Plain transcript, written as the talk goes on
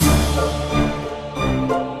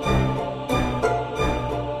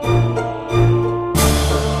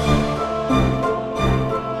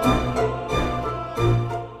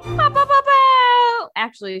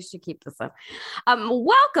actually should keep this up.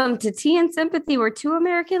 Welcome to Tea and Sympathy, where two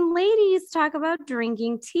American ladies talk about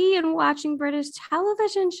drinking tea and watching British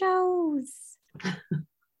television shows.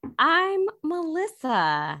 I'm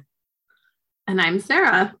Melissa. And I'm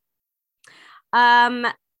Sarah.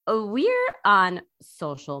 We're on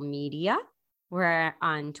social media. We're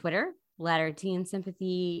on Twitter, letter T and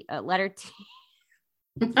Sympathy, letter T.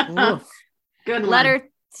 Good one. Letter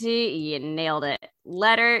T, you nailed it.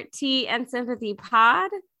 Letter T and Sympathy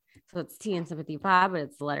Pod. So it's Tea and Sympathy Pod, but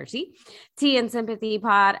it's the letter T. Tea and Sympathy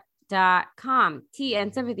Pod.com. Tea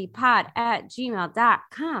and Sympathy Pod at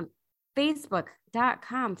gmail.com.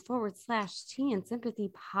 Facebook.com/Tea and Sympathy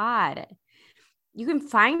Pod. You can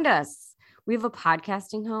find us. We have a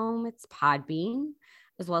podcasting home. It's Podbean,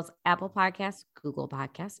 as well as Apple Podcasts, Google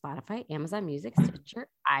Podcasts, Spotify, Amazon Music, Stitcher,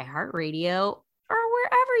 iHeartRadio, or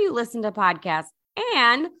wherever you listen to podcasts.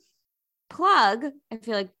 And plug, I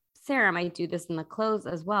feel like Sarah might do this in the close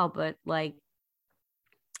as well, but like,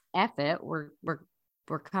 F it, we're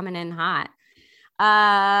coming in hot.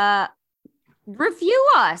 Review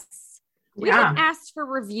us. We haven't asked for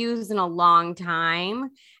reviews in a long time.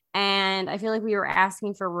 And I feel like we were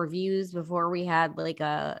asking for reviews before we had like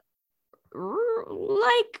a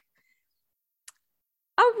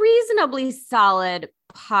reasonably solid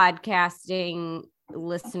podcast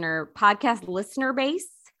listener base.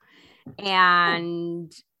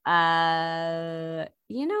 And we're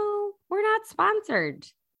not sponsored.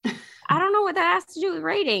 I don't know what that has to do with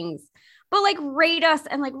ratings, but like rate us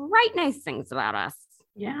and like write nice things about us.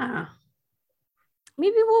 Yeah.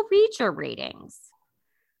 Maybe we'll reach your ratings.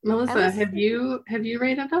 Melissa, have you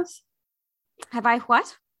rated us? Have I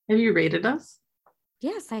what? Have you rated us?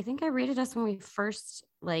 Yes, I think I rated us when we first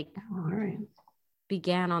all right,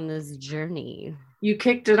 began on this journey. You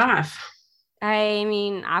kicked it off. I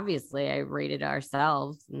mean, obviously, I rated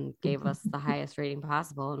ourselves and gave us the highest rating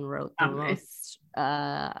possible and wrote the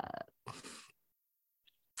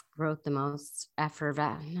most effort.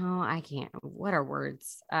 No, I can't. What are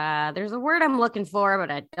words? There's a word I'm looking for,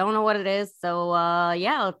 but I don't know what it is. So,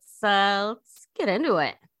 let's get into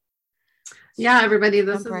it. Yeah, everybody,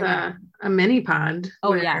 this is a mini pod.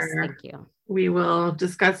 Oh, yes, thank you. We will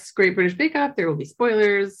discuss Great British Bake Off. There will be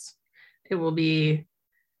spoilers. It will be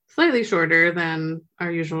slightly shorter than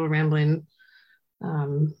our usual rambling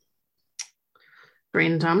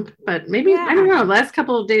brain dump, but maybe, I don't know, last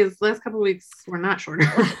couple of weeks were not shorter.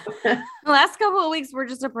 The last couple of weeks we're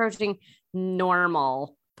just approaching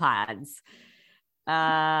normal pods.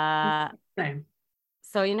 Same.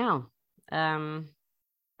 So I'm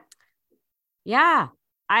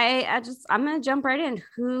gonna jump right in.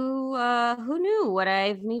 Who knew what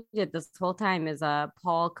I've needed this whole time is a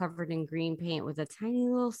Paul covered in green paint with a tiny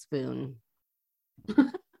little spoon.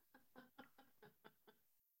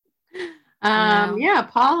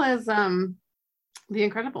 Paul is the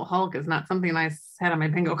Incredible Hulk is not something I had on my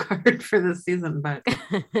bingo card for this season, but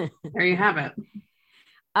there you have it.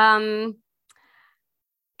 Can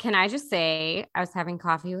I just say I was having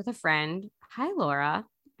coffee with a friend. Hi, Laura.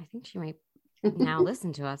 I think she might now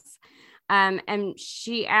listen to us. And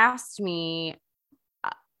she asked me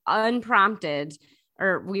unprompted,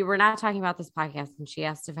 or we were not talking about this podcast, and she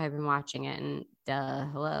asked if I've been watching it, and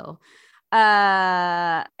hello.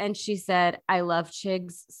 And she said, I love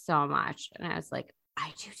Chigs so much. And I was like,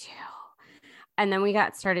 I do too. And then we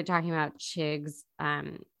started talking about Chigs,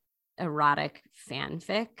 erotic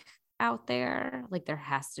fanfic out there. Like there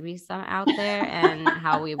has to be some out there and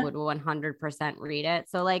how we would 100% read it.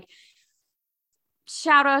 So like,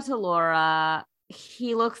 shout out to Laura.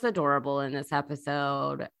 He looks adorable in this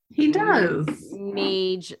episode. He does.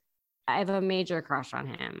 I have a major crush on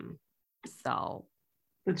him. So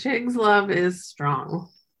the Chigs love is strong.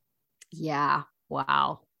 Yeah.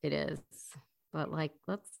 Wow. It is. But like,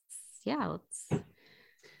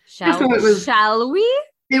 shall we?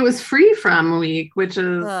 It was Free From week, which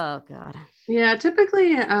is, oh God. Yeah,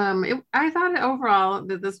 typically, I thought overall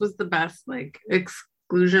that this was the best like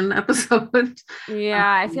exclusion episode. Yeah.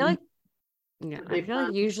 I feel like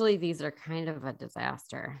usually these are kind of a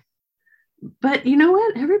disaster. But you know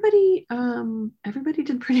what? Everybody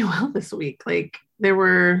did pretty well this week. Like there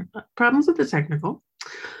were problems with the technical,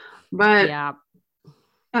 but yeah.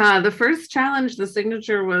 The first challenge, the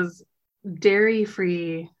signature was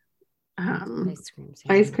dairy-free ice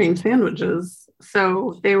cream sandwiches.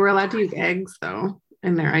 So they were allowed to use eggs though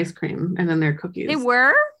in their ice cream and in their cookies. They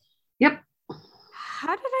were? Yep.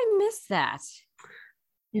 How did I miss that?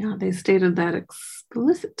 Yeah, they stated that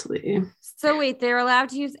explicitly. So wait, they're allowed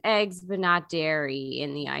to use eggs, but not dairy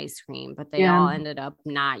in the ice cream, but they all ended up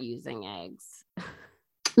not using eggs.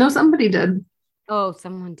 No, somebody did. Oh,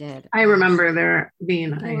 someone did. I remember there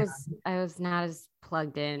being. I was not as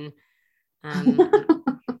plugged in.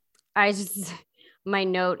 I just, my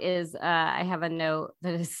note is, I have a note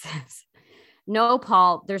that says, no,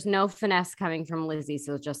 Paul, there's no finesse coming from Lizzie,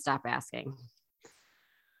 so just stop asking.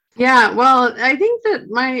 Yeah, well, I think that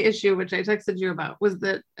my issue, which I texted you about, was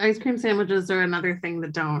that ice cream sandwiches are another thing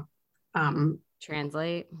that don't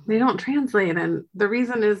translate. They don't translate, and the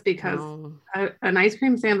reason is because an ice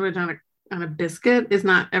cream sandwich on a biscuit is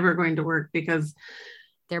not ever going to work because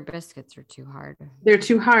their biscuits are too hard. They're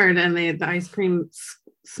too hard, and the ice cream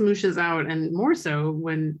smooshes out, and more so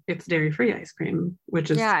when it's dairy-free ice cream,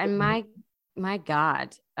 which is and my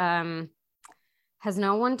God. Has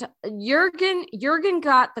no one Jürgen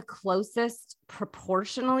got the closest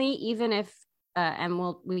proportionally, even if and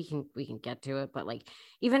we can get to it, but like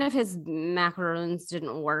even if his macaroons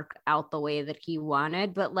didn't work out the way that he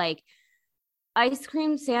wanted, but like ice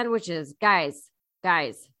cream sandwiches, guys.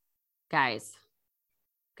 Can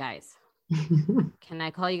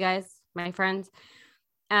I call you guys my friends?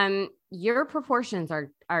 Your proportions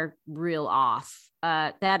are real off.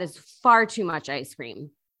 That is far too much ice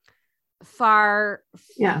cream.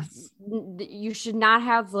 Yes, you should not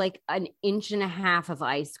have like an inch and a half of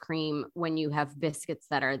ice cream when you have biscuits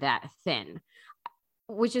that are that thin,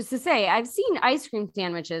 which is to say I've seen ice cream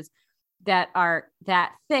sandwiches that are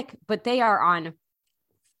that thick, but they are on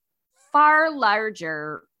far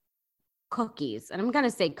larger cookies. And I'm going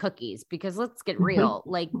to say cookies because let's get real,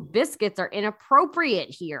 like biscuits are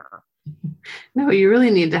inappropriate here. No, you really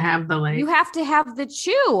need to have you have to have the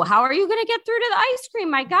chew. How are you going to get through to the ice cream?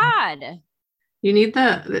 My God. You need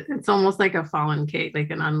it's almost like a fallen cake, like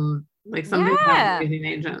something aging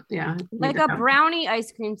agent. Yeah. Like a brownie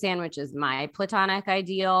ice cream sandwich is my platonic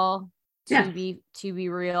ideal to be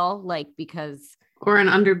real, like because. Or an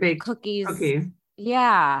underbaked cookie.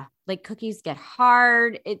 Yeah. Like cookies get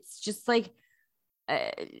hard. It's just like,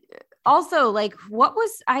 also like what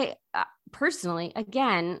was I personally,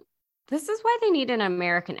 again, this is why they need an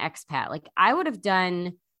American expat. Like I would have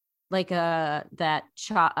done like like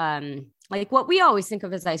what we always think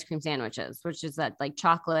of as ice cream sandwiches, which is that like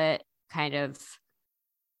chocolate kind of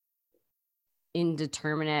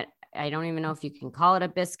indeterminate. I don't even know if you can call it a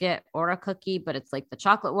biscuit or a cookie, but it's like the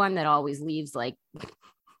chocolate one that always leaves like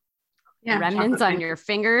remnants on your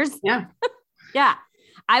fingers. Yeah. Yeah.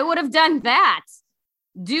 I would have done that.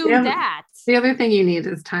 That. The other thing you need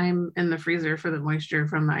is time in the freezer for the moisture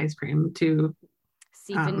from the ice cream to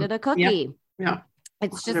seep into the cookie. Yeah.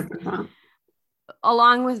 It's 100%. Just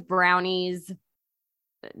along with brownies,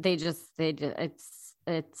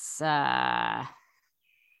 it's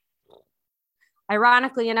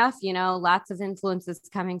ironically enough, lots of influences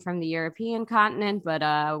coming from the European continent,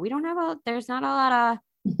 but we don't have there's not a lot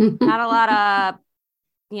of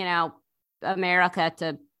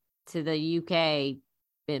America to the UK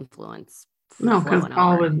influence. No, because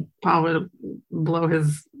Paul would blow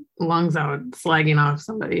his lungs out slagging off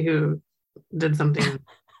somebody who did something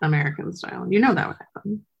American style. That would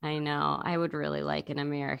happen. I know. I would really like an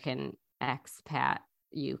American expat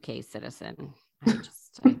UK citizen. I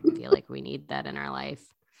feel like we need that in our life.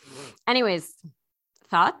 Anyways,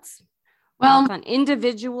 thoughts? Well, thoughts on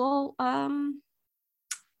individual.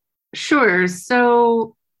 Sure.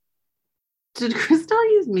 So, did Crystal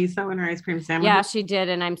use miso in her ice cream sandwich? Yeah, she did.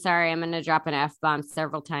 And I'm sorry, I'm going to drop an F-bomb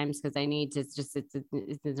several times because I need to it's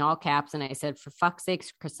in all caps. And I said, for fuck's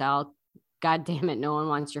sakes, Crystal, God damn it, no one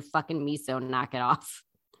wants your fucking miso. Knock it off.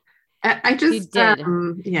 I just, she did.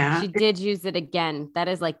 She did use it again. That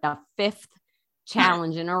is like the 5th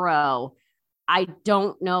challenge in a row. I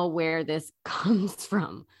don't know where this comes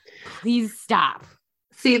from. Please stop.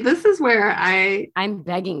 See, this is where I'm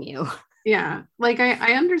begging you. Yeah, like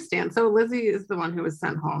I understand. So Lizzie is the one who was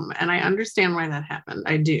sent home, and I understand why that happened.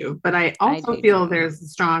 I do, but I also feel there's a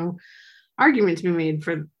strong argument to be made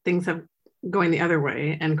for things going the other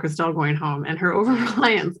way, and Crystal going home, and her over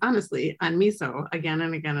reliance, honestly, on miso again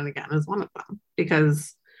and again and again is one of them,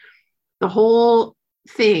 because the whole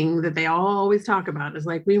thing that they always talk about is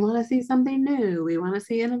like, we want to see something new, we want to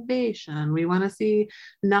see innovation, we want to see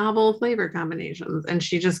novel flavor combinations, and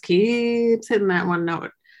she just keeps hitting that one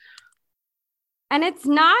note. And it's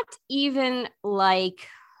not even like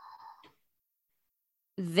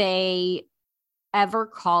they ever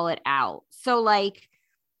call it out. So like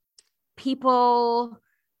people,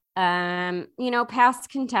 past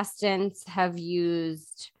contestants have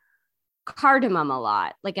used cardamom a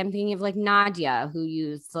lot. Like I'm thinking of like Nadia, who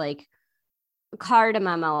used like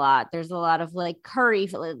cardamom a lot. There's a lot of like curry,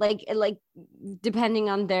 like depending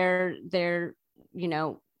on their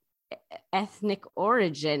ethnic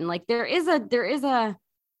origin. Like there is a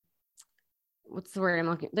what's the word I'm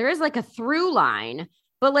looking? There is like a through line,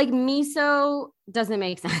 but like miso doesn't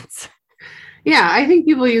make sense. Yeah, I think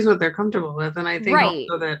people use what they're comfortable with, and I think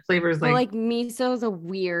also that flavors like miso is a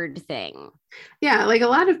weird thing. Yeah, like a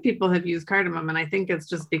lot of people have used cardamom, and I think it's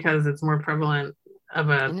just because it's more prevalent of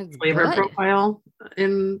a flavor profile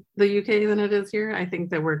in the UK than it is here. I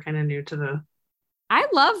think that we're kind of new to the. I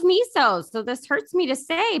love miso, so this hurts me to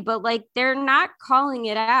say, but like they're not calling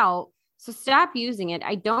it out. So stop using it.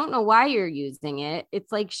 I don't know why you're using it.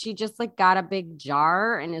 It's like she just like got a big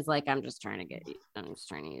jar and is like, I'm just trying to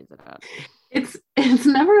use it up. It's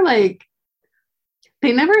never like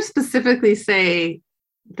they never specifically say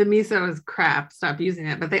the miso is crap, stop using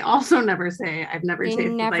it, but they also never say I've never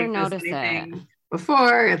tasted like this anything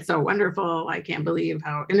before. It's so wonderful. I can't believe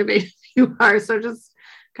how innovative you are. So just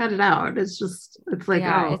cut it out. It's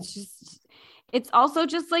like, it's also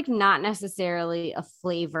just like not necessarily a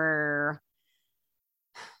flavor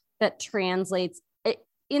that translates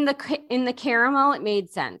in the caramel. It made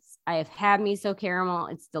sense. I have had miso caramel.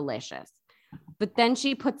 It's delicious. But then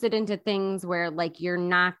she puts it into things where like, you're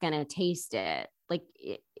not going to taste it. Like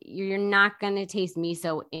you're not going to taste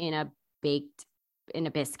miso in a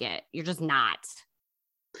biscuit. You're just not.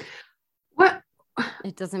 What?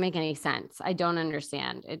 It doesn't make any sense. I don't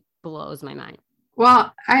understand. It blows my mind.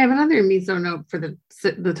 Well, I have another miso note for the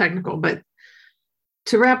technical, but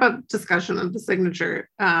to wrap up discussion of the signature,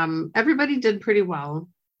 everybody did pretty well.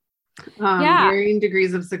 Varying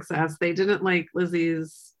degrees of success. They didn't like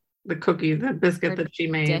Lizzie's the biscuit that she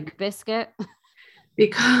made. Dick biscuit.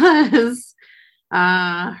 Because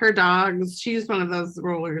her dogs, she used one of those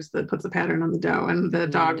rollers that puts a pattern on the dough, and the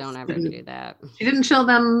dogs don't ever do that. She didn't chill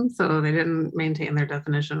them, so they didn't maintain their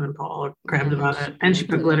definition, and Paul grabbed about it, and she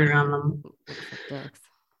put glitter on them.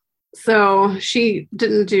 So she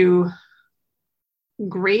didn't do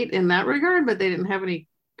great in that regard, but they didn't have any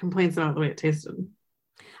complaints about the way it tasted.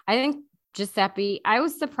 I think Giuseppe, I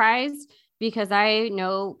was surprised because I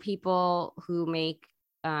know people who make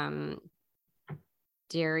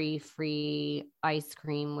dairy-free ice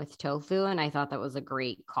cream with tofu, and I thought that was a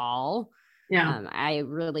great call. Yeah. I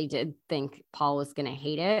really did think Paul was going to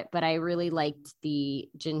hate it, but I really liked the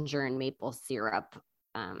ginger and maple syrup.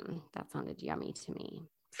 That sounded yummy to me.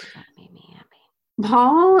 That made me happy.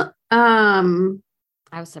 Paul,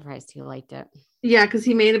 I was surprised he liked it. Yeah, because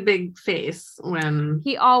he made a big face when...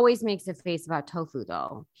 He always makes a face about tofu,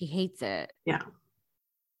 though. He hates it. Yeah.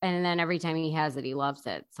 And then every time he has it, he loves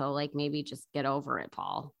it. So, like, maybe just get over it,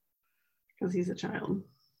 Paul. Because he's a child.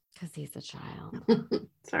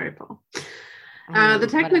 Sorry, Paul. The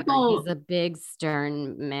technical... Whatever. He's a big,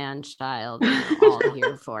 stern man-child. We're all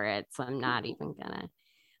here for it. So I'm not even gonna...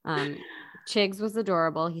 Chigs was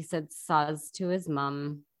adorable. He said "suz" to his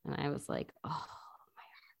mom. And I was like, oh,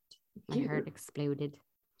 my heart exploded.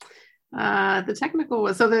 The technical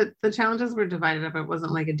was, so the challenges were divided up. It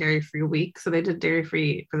wasn't like a dairy-free week. So they did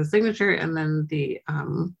dairy-free for the signature, and then the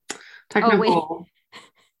technical.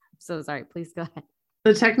 So sorry, please go ahead.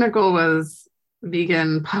 The technical was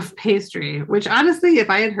vegan puff pastry, which honestly, if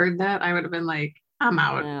I had heard that, I would have been like, I'm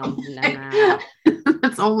out. No.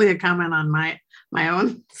 That's only a comment on my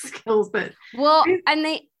own skills, but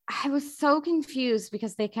I was so confused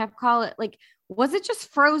because they kept calling it like, was it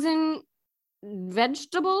just frozen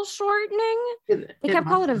vegetable shortening? They kept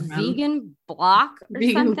calling it a vegan block or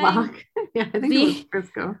something. Block. Yeah, I think it was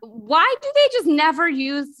Crisco. Why do they just never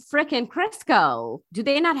use frickin' Crisco? Do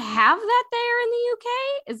they not have that there in the UK?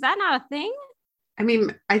 Is that not a thing? I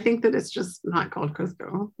mean, I think that it's just not called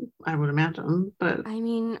Crisco, I would imagine. But I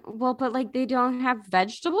mean, but like they don't have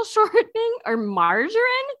vegetable shortening or margarine?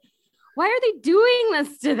 Why are they doing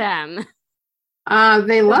this to them?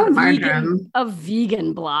 They love margarine. A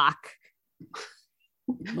vegan block.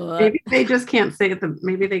 Maybe they just can't say it.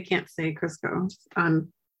 Maybe they can't say Crisco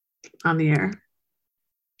on the air.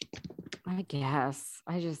 I guess.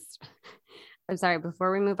 I'm sorry.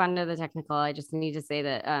 Before we move on to the technical, I just need to say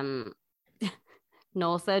that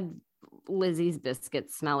Noel said Lizzie's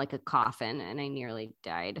biscuits smell like a coffin, and I nearly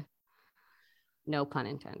died. No pun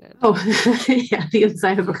intended. Oh, yeah, the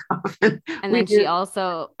inside of a coffin. And then she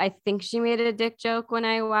also, I think she made a dick joke when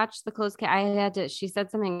I watched the closed she said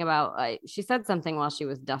something about, she said something while she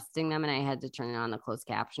was dusting them, and I had to turn on the closed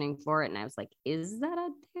captioning for it. And I was like, is that a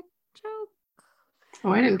dick joke?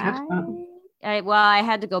 Oh, I didn't catch that. I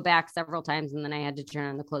had to go back several times, and then I had to turn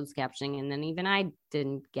on the closed captioning, and then even I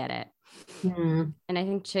didn't get it. And I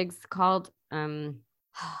think Chigs called,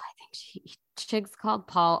 Chigs called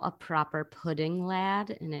Paul a proper pudding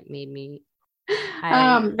lad, and it made me.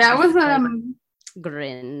 That was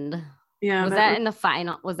grinned. Yeah, was that in the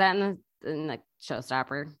final? Was that in the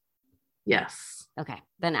showstopper? Yes. Okay,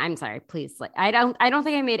 then I'm sorry. Please, like, I don't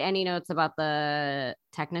think I made any notes about the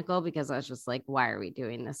technical because I was just like, why are we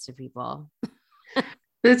doing this to people?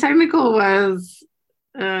 The technical was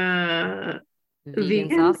vegan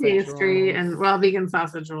pastry rolls. and vegan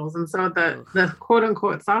sausage rolls. And so the quote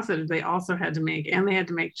unquote sausage they also had to make, and they had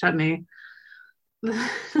to make chutney.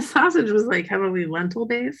 The sausage was like heavily lentil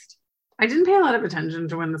based. I didn't pay a lot of attention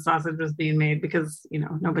to when the sausage was being made because, you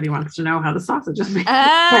know, nobody wants to know how the sausage is made. But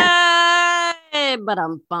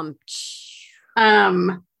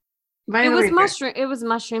by it was mushroom. It was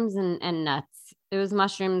mushrooms and nuts. It was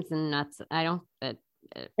mushrooms and nuts. I don't.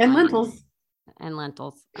 And lentils. And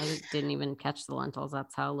lentils. I didn't even catch the lentils.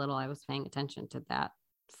 That's how little I was paying attention to that.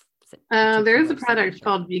 There is a product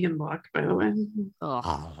called Vegan Block, by the way.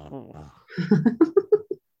 Oh.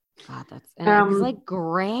 God, it was like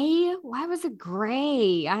gray. Why was it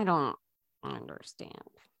gray? I don't understand.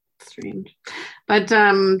 Strange. But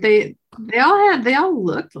they all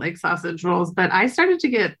looked like sausage rolls, but I started to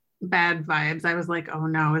get bad vibes. I was like, oh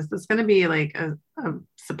no, is this going to be like a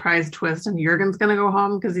surprise twist and Jurgen's going to go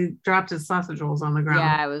home because he dropped his sausage rolls on the ground?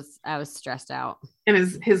 Yeah, I was stressed out. And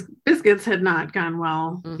his biscuits had not gone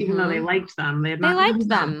well, even though they liked them. They liked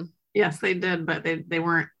them. Yes, they did, but they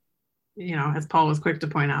weren't, you know, as Paul was quick to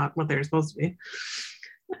point out, what they were supposed to be.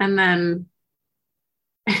 And then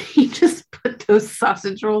he just put those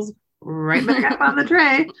sausage rolls right back up on the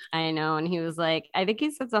tray. I know. And he was like, I think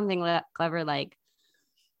he said something clever like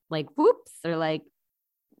whoops, or like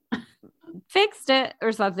fixed it,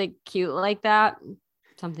 or something cute like that.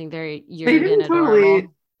 Something very adorable.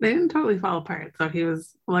 They didn't totally fall apart. So he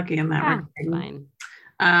was lucky in that regard. Fine.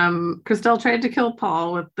 Crystelle tried to kill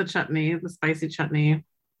Paul with the chutney, the spicy chutney.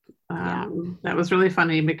 That was really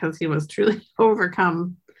funny because he was truly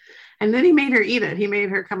overcome. And then he made her eat it. He made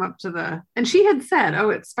her come up to and she had said, oh,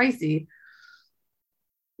 it's spicy.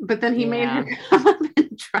 But then he made her come up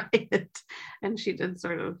and try it. And she did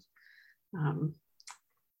sort of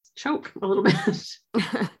choke a little bit.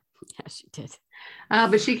 Yeah, she did.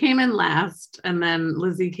 But she came in last. And then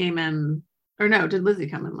Lizzie came in. Or no, did Lizzie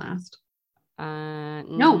come in last?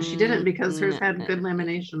 No, she didn't because hers had good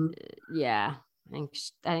lamination. Yeah. I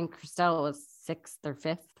think Crystelle was 6th or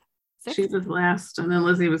 5th. She was last, and then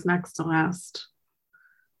Lizzie was next to last.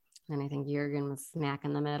 And I think Jurgen was smack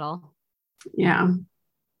in the middle. Yeah.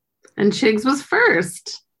 And Chigs was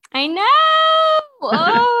first. I know.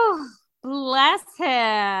 Oh, bless him.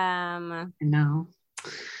 I know.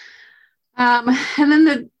 And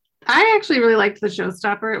then I actually really liked the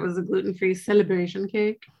showstopper. It was a gluten-free celebration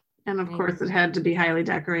cake. And of course, it had to be highly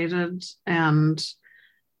decorated. And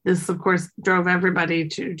this, of course, drove everybody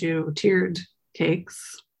to do tiered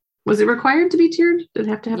cakes. Was it required to be tiered? Did it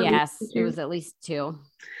have to have? Yes, it was at least 2.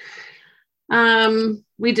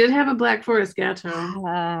 We did have a Black Forest Gateau.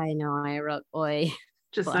 I know. I wrote Oi.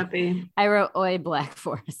 Giuseppe. I wrote Oi Black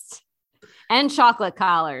Forest and chocolate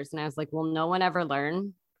collars, and I was like, "Will no one ever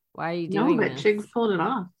learn? Why are you doing this?" No, but Chigs pulled it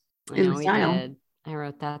off. I know he did. I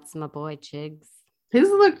wrote, "That's my boy, Chigs." His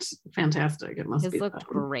looked fantastic. It must be. His looked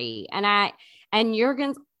great, and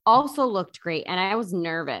Jurgen's also looked great, and I was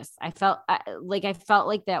nervous. I felt like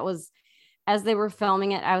that was, as they were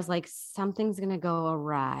filming it, I was like, something's gonna go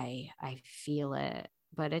awry. I feel it,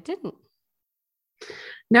 but it didn't.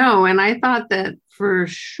 No, and I thought that for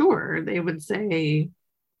sure they would say,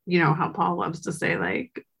 you know, how Paul loves to say,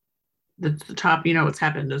 like, the top, you know, what's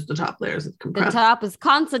happened is the top layers have compressed. The top is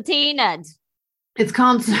concertinaed. It's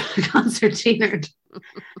concertinaed.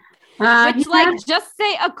 Just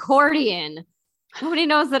say accordion. Nobody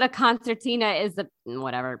knows that a concertina is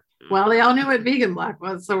whatever. Well, they all knew what Vegan Block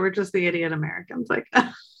was, so we're just the idiot Americans. Like,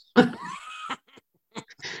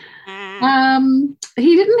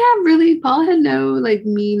 he didn't have really. Paul had no like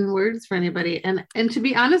mean words for anybody, and to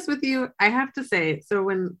be honest with you, I have to say, so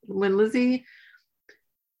when Lizzie,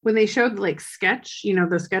 when they showed like sketch, you know,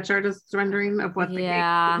 the sketch artist's rendering of what the cake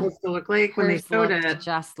was supposed to look like, when they showed it,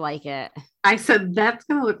 just like it, I said that's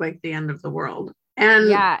going to look like the end of the world. And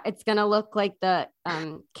yeah, it's gonna look like the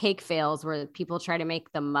cake fails where people try to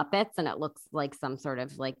make the Muppets, and it looks like some sort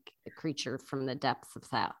of like a creature from the depths of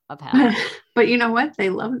hell. But you know what? They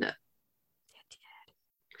loved it.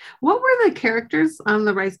 What were the characters on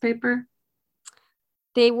the rice paper?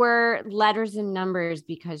 They were letters and numbers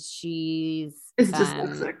because she's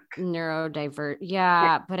dyslexic, neurodivergent.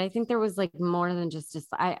 Yeah, but I think there was like more than just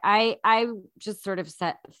I just sort of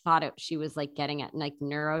thought she was like getting at like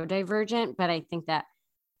neurodivergent, but I think that.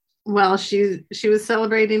 Well, she was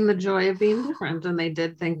celebrating the joy of being different, and they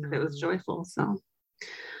did think it was joyful. So,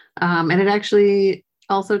 and it actually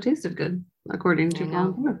also tasted good, according to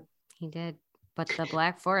Paul. He did, but the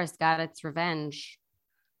Black Forest got its revenge.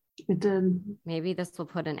 It did. Maybe this will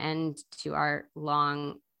put an end to our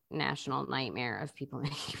long national nightmare of people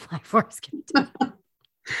making Fly Forest Kentucky.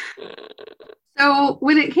 So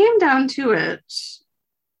when it came down to it,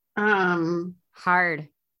 hard.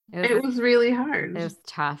 It was really hard. It was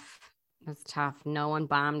tough. It was tough. No one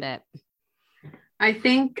bombed it. I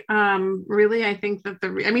think, I think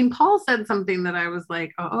that Paul said something that I was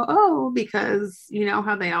like, because you know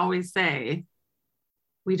how they always say,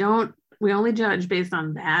 we only judge based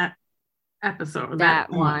on that episode.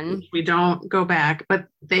 That one. We don't go back, but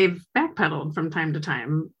they've backpedaled from time to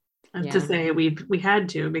time to say we had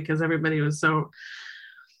to because everybody was so,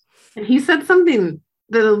 and he said something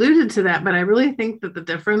that alluded to that, but I really think that the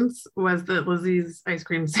difference was that Lizzie's ice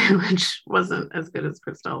cream sandwich wasn't as good as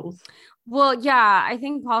Crystal's. Well, yeah, I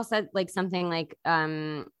think Paul said like something like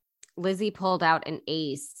Lizzie pulled out an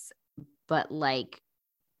ace, but like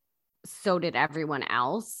so did everyone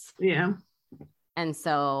else. Yeah. And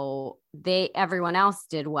so everyone else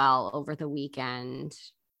did well over the weekend.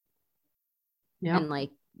 Yeah. And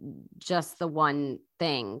like just the one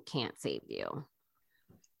thing can't save you.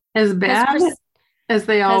 As bad as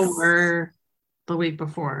they all were the week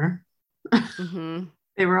before. Mm-hmm.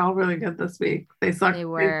 They were all really good this week. They sucked.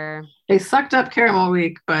 They sucked up Caramel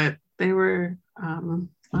Week, but they were on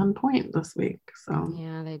point this week. So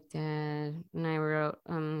yeah, they did. And I wrote.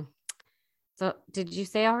 So did you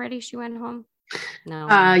say already she went home? No.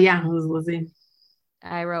 Yeah, it was Lizzie.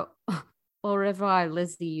 I wrote, "Au revoir,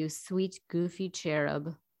 Lizzie, you sweet goofy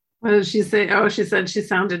cherub." What did she say? Oh, she said she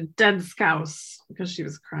sounded dead scouse because she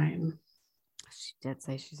was crying. She did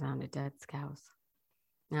say she sounded dead scouse.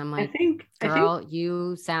 And I'm like, girl,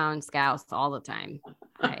 you sound scouse all the time.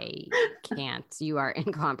 I can't. You are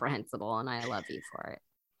incomprehensible, and I love you for it.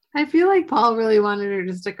 I feel like Paul really wanted her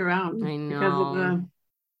to stick around. I know. Because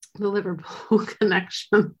of the Liverpool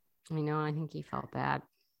connection. I know. I think he felt bad.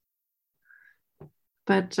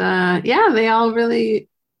 But they all really,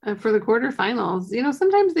 for the quarterfinals,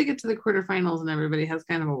 sometimes they get to the quarterfinals and everybody has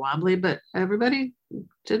kind of a wobbly, but everybody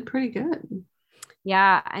did pretty good.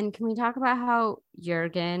 Yeah. And can we talk about how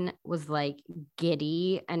Jürgen was like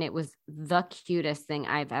giddy, and it was the cutest thing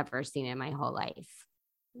I've ever seen in my whole life.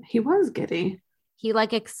 He was giddy. He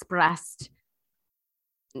like expressed,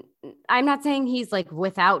 I'm not saying he's like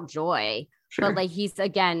without joy, sure, but like he's,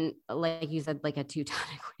 again, like you said, like a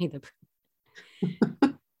Teutonic Winnie the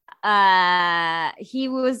Pooh. He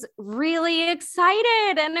was really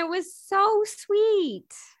excited and it was so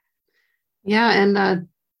sweet. Yeah. And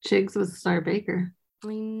Chigs was Star Baker.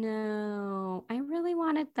 I know. I really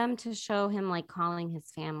wanted them to show him like calling his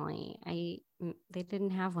family. They didn't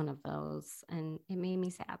have one of those, and it made me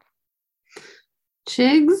sad.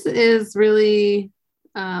 Chigs is really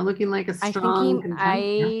looking like a strong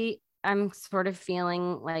contender. I'm sort of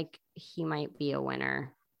feeling like he might be a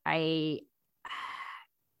winner. I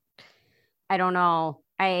don't know.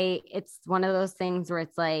 It's one of those things where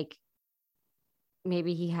it's like,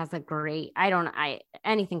 maybe he has a great,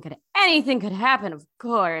 anything could happen, of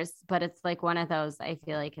course, but it's like one of those, I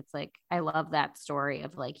feel like it's like, I love that story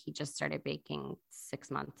of like, he just started baking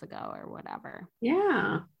 6 months ago or whatever.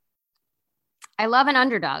 Yeah. I love an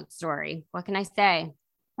underdog story. What can I say?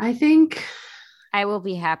 I think I will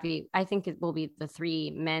be happy. I think it will be the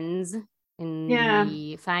 3 men's in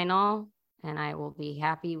the final, and I will be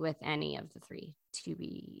happy with any of the 3, to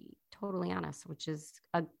be totally honest, which is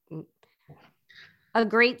a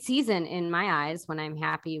great season in my eyes, when I'm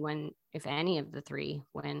happy if any of the 3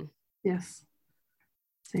 win. Yes.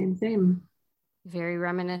 Same. Very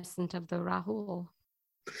reminiscent of the Rahul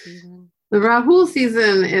season. The Rahul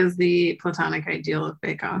season is the platonic ideal of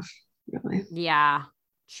Bake Off, really. Yeah,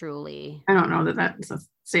 truly. I don't know that that's a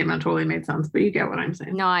statement totally made sense, but you get what I'm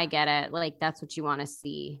saying. No, I get it. Like, that's what you want to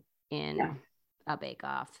see in a Bake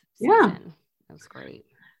Off season. Yeah. That's great.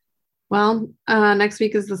 Well, next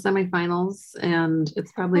week is the semifinals, and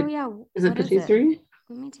it's probably, is it patisserie?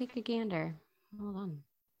 Let me take a gander. Hold on.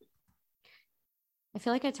 I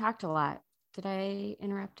feel like I talked a lot. Did I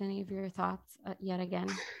interrupt any of your thoughts yet again?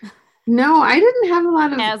 No, I didn't have a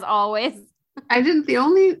lot of. As always. I didn't. The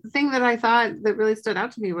only thing that I thought that really stood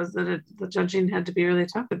out to me was that the judging had to be really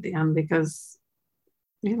tough at the end because,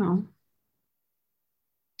 they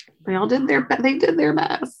all did their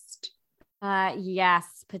best.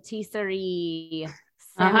 Yes, patisserie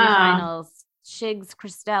semifinals. Chigs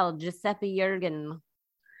Christelle, Giuseppe Jürgen.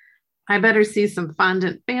 I better see some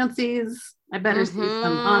fondant fancies. I better see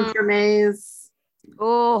some entremets.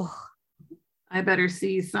 Oh, I better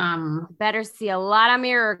see a lot of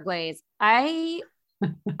mirror glaze.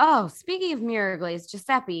 Speaking of mirror glaze,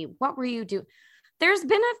 Giuseppe, what were you doing? There's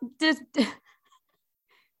been this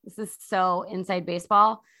is so inside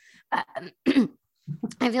baseball. I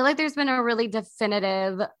feel like there's been a really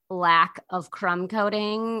definitive lack of crumb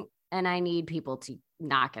coating, and I need people to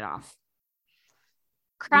knock it off.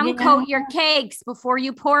 Crumb coat your cakes before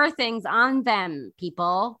you pour things on them,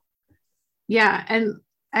 people. Yeah, and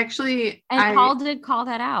actually, Paul did call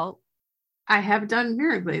that out. I have done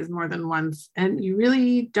mirror glaze more than once, and you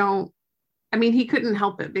really don't. I mean, he couldn't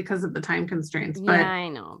help it because of the time constraints, but yeah, I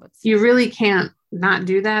know. But you really can't not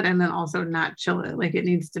do that, and then also not chill it. Like, it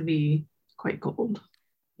needs to be quite cold.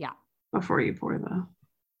 Yeah, before you pour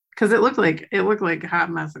because it looked like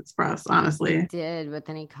Hot Mess Express, honestly. It did, but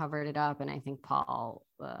then he covered it up, and I think Paul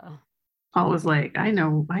was like, I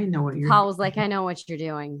know what you're Paul was like, I know what you're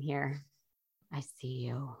doing here. I see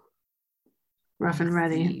you. Rough and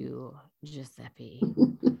ready. See you, Giuseppe.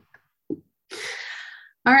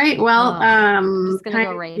 All right. Well, I'm just gonna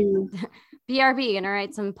go write BRB, gonna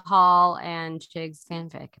write some Paul and Chigs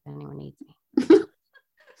fanfic if anyone needs me.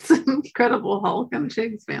 Some Incredible Hulk and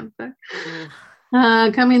Chigs fanfic.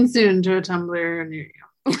 Coming soon to a Tumblr near you.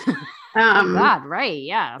 Oh God, right?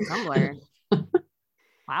 Yeah, Tumblr.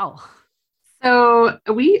 Wow. So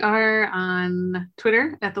we are on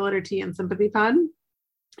Twitter at the letter T and Sympathy Pod.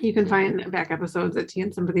 You can find back episodes at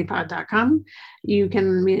tandsympathypod.com. You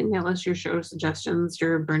can email us your show suggestions,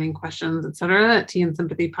 your burning questions, etc. at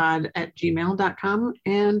tandsympathypod@gmail.com,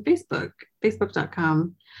 and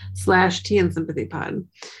facebook.com/tandsympathypod.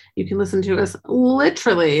 You can listen to us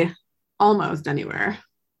literally almost anywhere.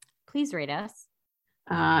 Please rate us.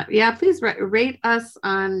 Please rate us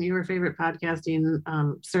on your favorite podcasting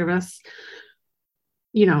service.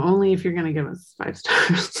 Only if you're going to give us 5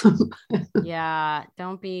 stars. Yeah,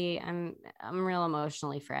 don't be. I'm real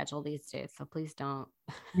emotionally fragile these days, so please don't.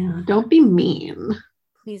 Yeah, don't be mean.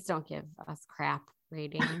 Please don't give us crap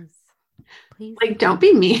ratings. Please, don't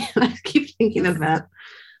be mean. I keep thinking of that.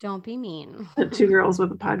 Don't be mean. The 2 girls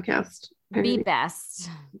with a podcast. Be best.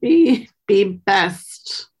 Be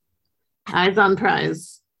best. Eyes on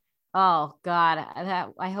prize. Oh God,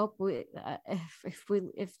 I hope we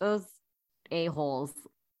if those a-holes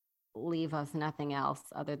leave us nothing else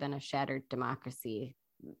other than a shattered democracy.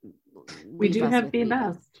 We do have Be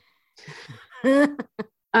Best.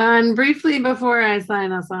 And briefly before I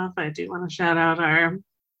sign us off, I do want to shout out our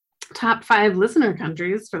top 5 listener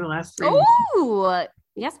countries for the last 3 months. Oh,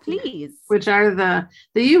 yes, please. Which are the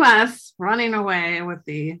US running away with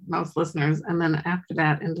the most listeners, and then after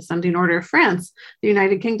that, in descending order, France, the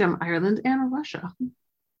United Kingdom, Ireland, and Russia.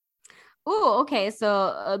 Oh, okay.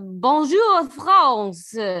 So, bonjour,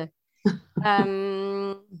 France.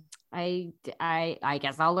 I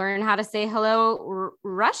guess I'll learn how to say hello,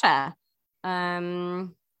 Russia.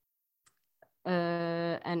 And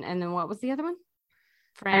then what was the other one?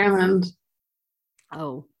 France. Ireland.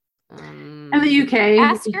 Oh. And the UK.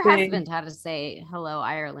 Ask your husband how to say hello,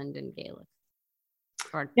 Ireland in Gaelic.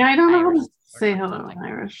 I don't know how to say hello in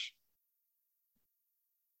Irish.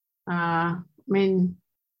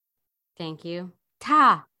 Thank you.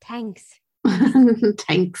 Thanks.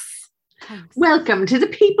 Thanks. Welcome to the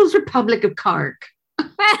People's Republic of Cork.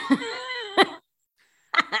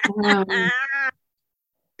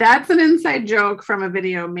 That's an inside joke from a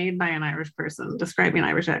video made by an Irish person describing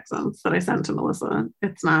Irish accents that I sent to Melissa.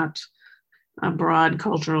 It's not a broad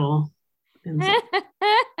cultural insult.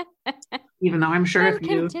 Even though I'm sure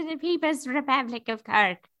Welcome to the People's Republic of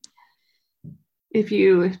Cork. If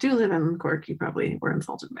you do live in Cork, you probably were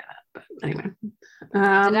insulted by that. But anyway. Did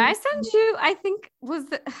I send you,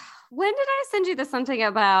 when did I send you something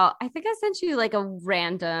about, I think I sent you like a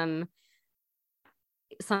random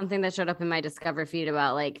something that showed up in my Discover feed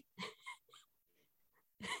about like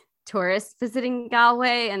tourists visiting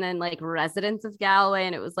Galway and then like residents of Galway.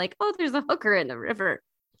 And it was like, oh, there's a hooker in the river.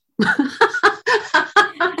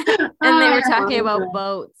 And they were talking about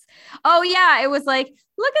boats. Oh yeah, it was like,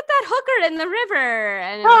 look at that hooker in the river.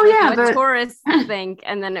 And it was what tourists think.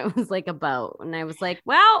 And then it was like a boat. And I was like,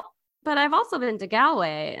 well, but I've also been to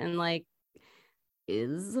Galway, and like,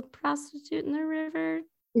 is a prostitute in the river?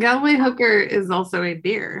 Galway hooker is also a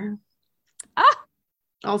beer. Oh.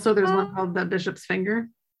 Also, there's one called the Bishop's Finger.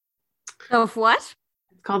 So what?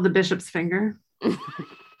 It's called the Bishop's Finger.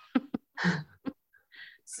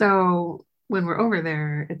 So when we're over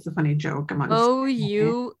there, it's a funny joke amongst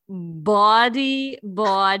you body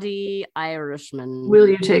Irishman. Will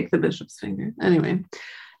you take the Bishop's Finger? Anyway,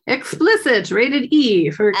 explicit, rated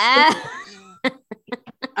E for explicit.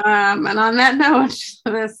 And on that note,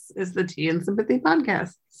 this is the Tea and Sympathy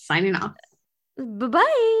podcast signing off. Bye-bye.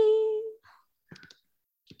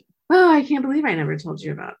 Oh, I can't believe I never told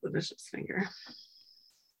you about the Bishop's Finger.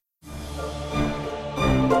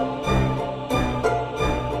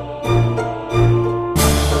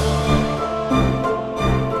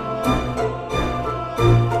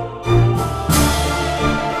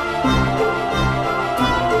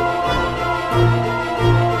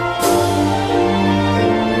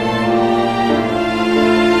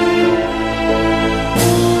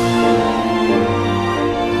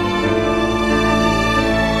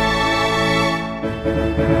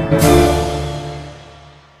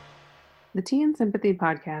 The Tea and Sympathy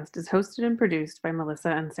podcast is hosted and produced by Melissa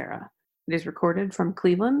and Sarah. It is recorded from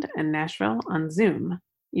Cleveland and Nashville on Zoom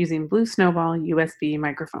using Blue Snowball USB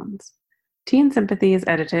microphones. Tea and Sympathy is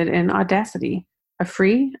edited in Audacity, a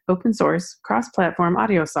free, open-source, cross-platform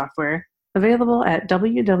audio software available at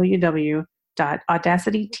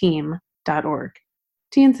www.audacityteam.org.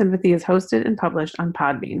 Tea and Sympathy is hosted and published on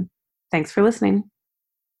Podbean. Thanks for listening.